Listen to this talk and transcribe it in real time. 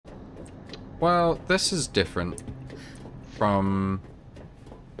Well, this is different from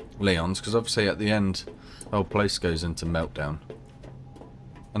Leon's, because obviously at the end, the whole place goes into meltdown.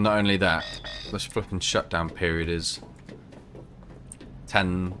 And not only that, this flipping shutdown period is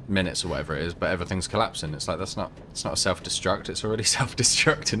 10 minutes or whatever it is, but everything's collapsing. It's like, it's not a self-destruct, it's already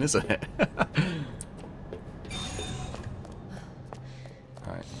self-destructing, isn't it?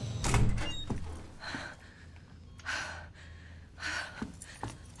 Alright.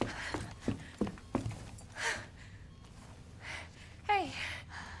 Hey.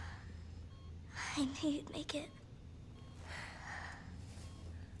 I knew you'd make it.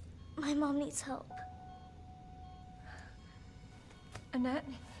 My mom needs help. Annette?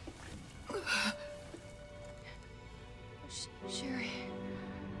 Sherry.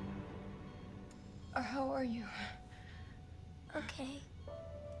 How are you? Okay.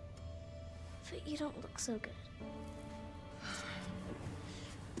 But you don't look so good.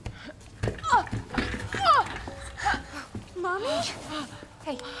 Mommy?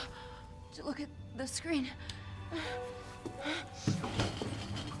 Hey, look at the screen.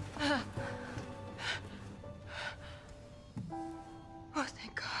 Oh,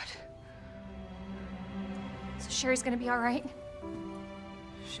 thank God. So Sherry's gonna be all right?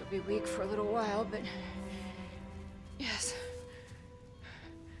 She'll be weak for a little while, but yes.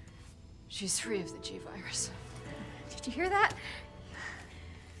 She's free of the G virus. Did you hear that?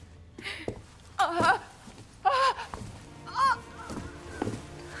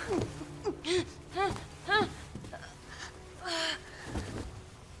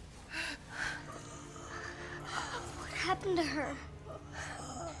 What happened to her?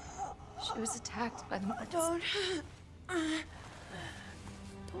 She was attacked by the monsters. Don't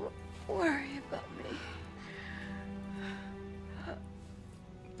worry about me.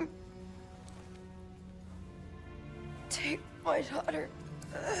 Take my daughter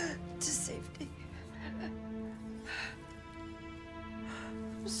to safety.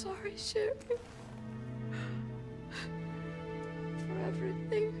 I'm sorry, Sherry. For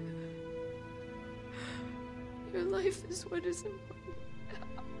everything. Your life is what is important.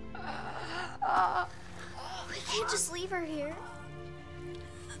 We can't just leave her here.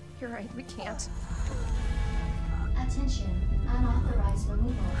 You're right, we can't. Attention, unauthorized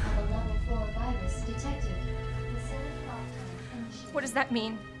removal of a level 4 virus detected. Facility lockdown initiated. What does that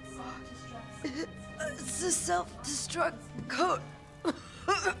mean? Self-destruct. It's a self-destruct code.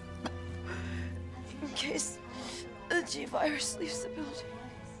 In case the G virus leaves the building.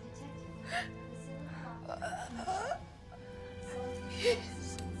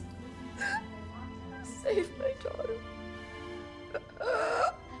 Please. Save my daughter.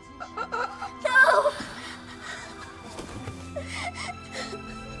 No!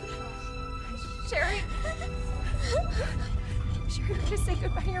 Sherry? Sherry, we gotta say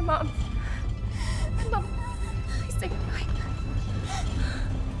goodbye to your mom. Mom, please say goodbye.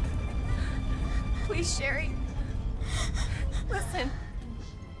 Please, Sherry. Listen.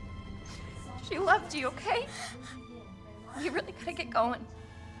 She loved you, okay? You really gotta get going.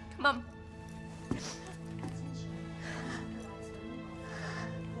 Come on.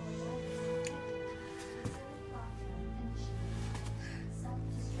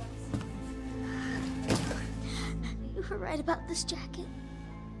 You were right about this jacket.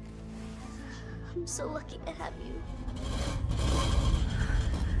 I'm so lucky to have you.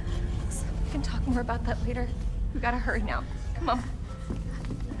 We can talk more about that later. We gotta hurry now. Come on.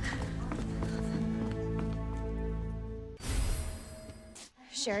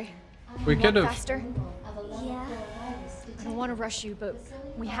 Sherry, We could have. faster. Yeah? I don't want to rush you, but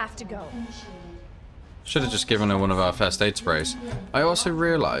we have to go. Should have just given her one of our first aid sprays. I also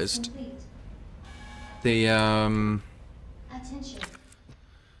realised the Attention.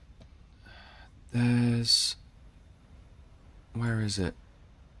 there's, where is it?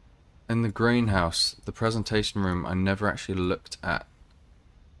 In the greenhouse, the presentation room. I never actually looked at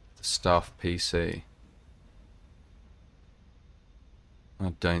the staff PC.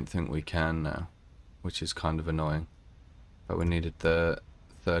 I don't think we can now, which is kind of annoying. But we needed the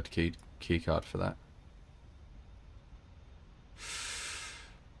third key card for that.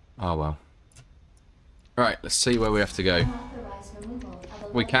 Oh well. Right, let's see where we have to go. Unauthorized removal of a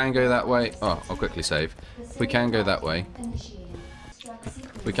We can go that way. Oh, I'll quickly save. We can go that way. initiated. Struct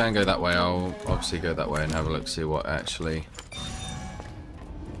sequence. We can go that way. I'll obviously go that way and have a look, see what actually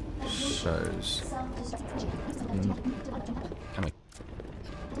shows. Come here.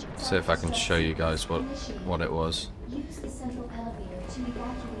 See if I can show you guys what it was. Use the central elevator to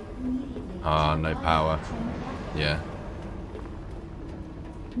evacuate immediately. Ah, no power. Yeah.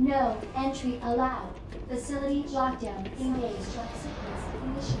 No entry allowed. Facility lockdown engaged. Struct sequence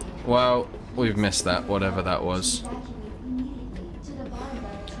initiated. Well, we've missed that, whatever that was.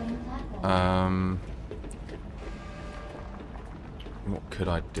 What could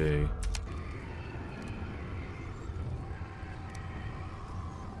I do?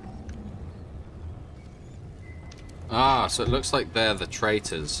 Ah, so it looks like they're the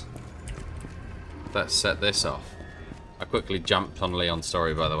traitors that set this off. I quickly jumped on Leon's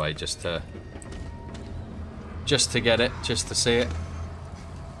story, by the way, just to get it, just to see it.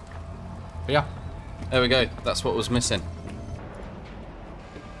 But yeah, there we go. That's what was missing.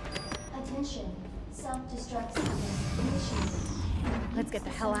 Attention. Self-destruct sequence initiated. Let's get the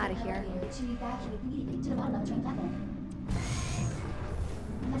hell out of here. To evacuate immediately to the bottom of the train platform.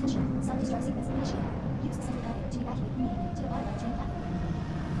 Attention. Self-destruct sequence initiated. Use the central elevator to evacuate immediately to the bottom of the train platform.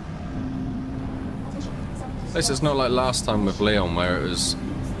 Attention. Self-destruct. This is not like last time with Leon, where it was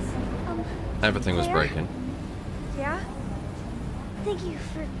everything was Claire? breaking. Yeah? Thank you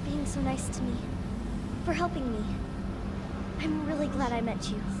for being so nice to me. For helping me. I'm really glad I met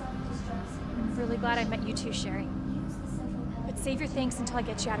you. I'm really glad I met you too, Sherry. But save your thanks until I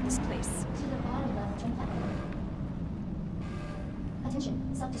get you out of this place. To the bottom of the train platform.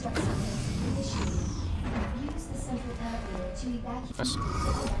 Attention. Self-destruct sequence initiated. Use the central elevator to evacuate Yes. to the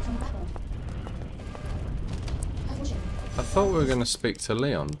bottom of the train platform. Attention. I thought we were going to speak to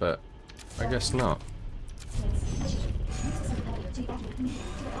Leon, but I guess not.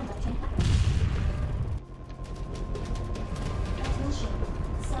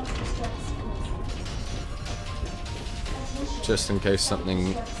 Just in case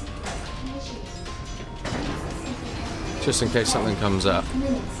something comes up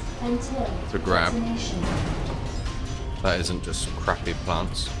to grab. That isn't just crappy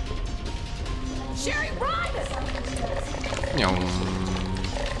plants. Sherry, run! Nyong.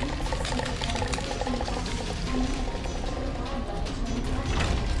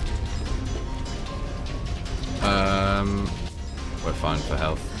 We're fine for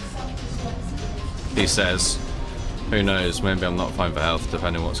health. He says. Who knows, maybe I'm not fine for health,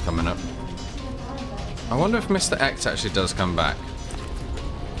 depending on what's coming up. I wonder if Mr. X actually does come back.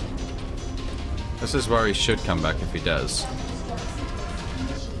 This is where he should come back if he does.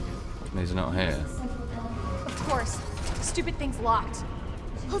 And he's not here. Of course. Stupid thing's locked.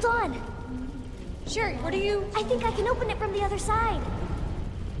 Hold on. Sherry, what are you... I think I can open it from the other side.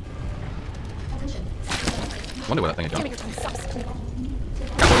 Wonder where that thing is Give gone. me your phone, stop screaming.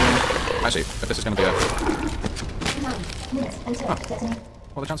 Actually, if this is going to be a...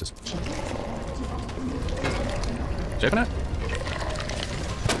 What are the chances? Did you open it?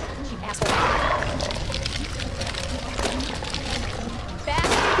 You asshole. Back!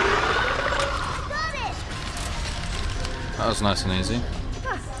 Got it! That was nice and easy.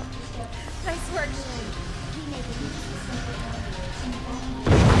 Nice work.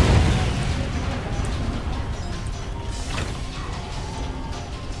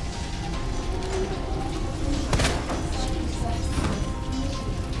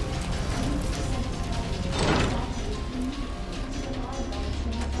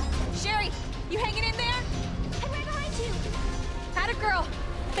 Sherry, you hanging in there? I'm right behind you. Atta girl.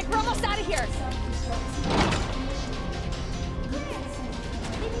 I think we're almost out of here.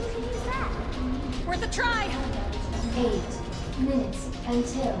 Maybe we can use that. Worth a try. 8 minutes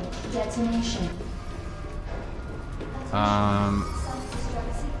until detonation.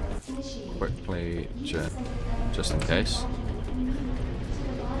 Quickly, just in case.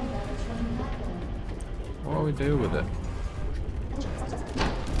 What do we do with it?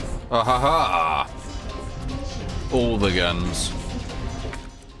 Ah ha ha! All the guns.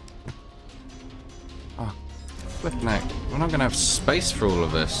 Oh, flip neck. We're not gonna have space for all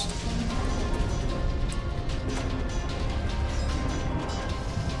of this.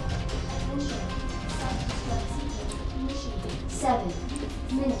 Seven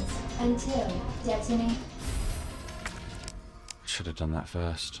minutes until detonation. Should have done that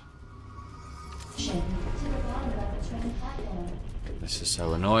first. To the bottom of the train platform. This is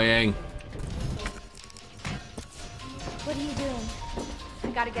so annoying. What are you doing?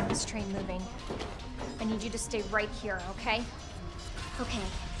 I gotta get this train moving. I need you to stay right here, okay? Okay.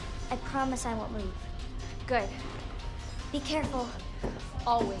 I promise I won't move. Good. Be careful.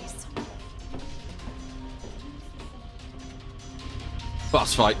 Always.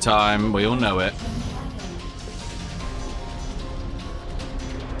 Boss fight time, we all know it.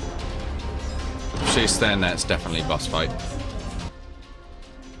 If she's staying there, it's definitely boss fight.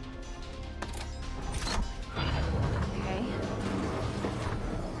 Okay.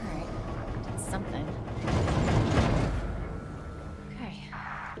 Alright. Did something. Okay.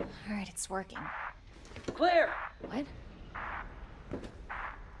 Alright, it's working. Claire! What?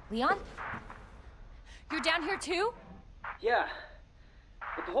 Leon? You're down here too? Yeah,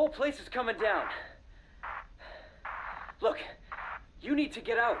 but the whole place is coming down. Look, you need to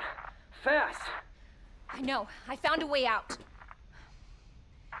get out. Fast. I know. I found a way out.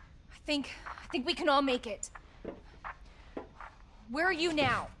 I think we can all make it. Where are you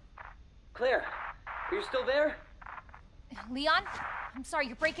now? Claire, are you still there? Leon? I'm sorry,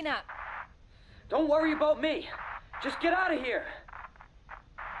 you're breaking up. Don't worry about me. Just get out of here.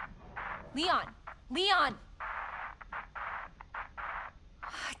 Leon! Leon!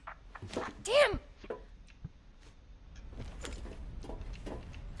 Damn!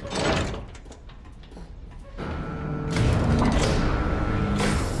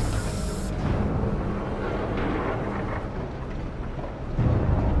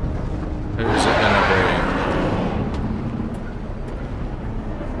 Who's it gonna be?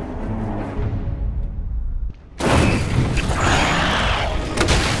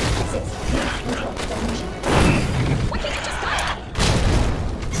 Why can't you just die?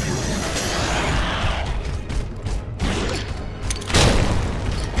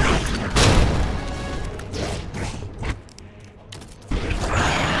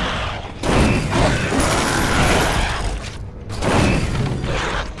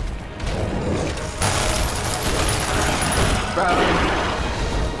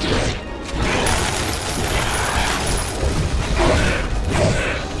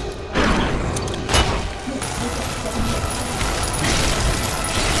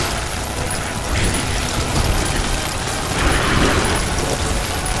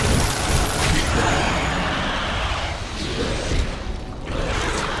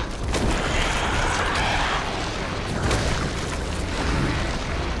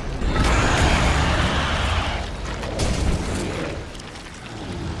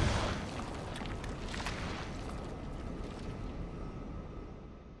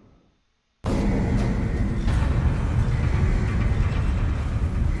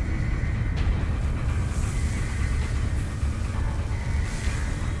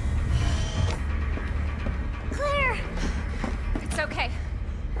 Claire! It's okay.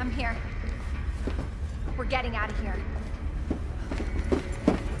 I'm here. We're getting out of here.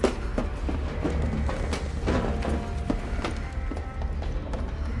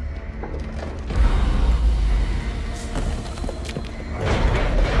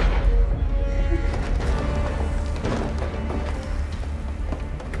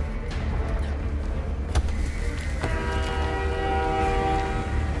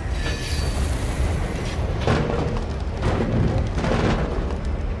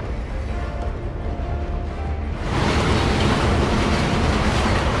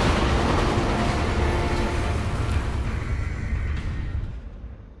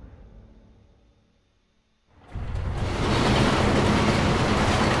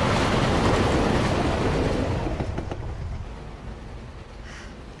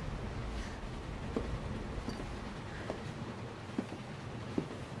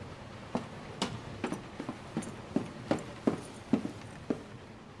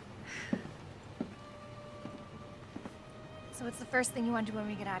 So what's the first thing you want to do when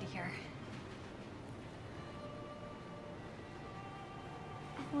we get out of here?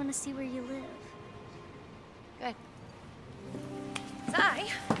 I want to see where you live. Good. 'Cause I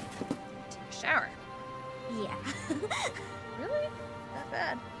take a shower. Yeah. Really? That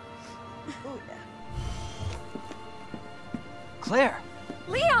bad? Oh yeah. Claire!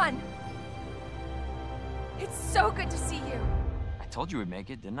 Leon! It's so good to see you. I told you we'd make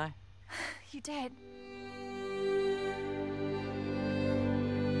it, didn't I? You did.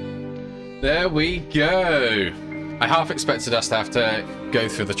 There we go. I half expected us to have to go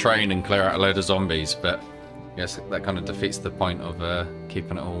through the train and clear out a load of zombies, but I guess that kind of defeats the point of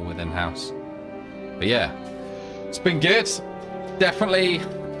keeping it all within house. But yeah, it's been good. Definitely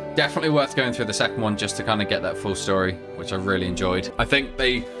worth going through the second one just to kind of get that full story, which I really enjoyed. I think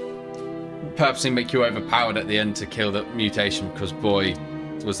they purposely make you overpowered at the end to kill the mutation because, boy,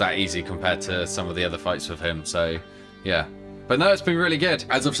 was that easy compared to some of the other fights with him. So, yeah. But no, it's been really good.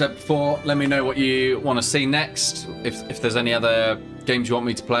 As I've said before, let me know what you want to see next. If there's any other games you want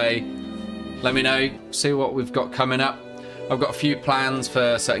me to play, let me know. See what we've got coming up. I've got a few plans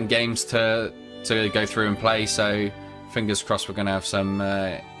for certain games to go through and play, so fingers crossed we're going to have some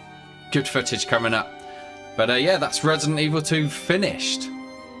good footage coming up. But yeah, that's Resident Evil 2 finished.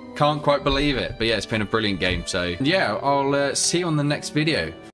 Can't quite believe it. But yeah, it's been a brilliant game. So yeah, I'll see you on the next video.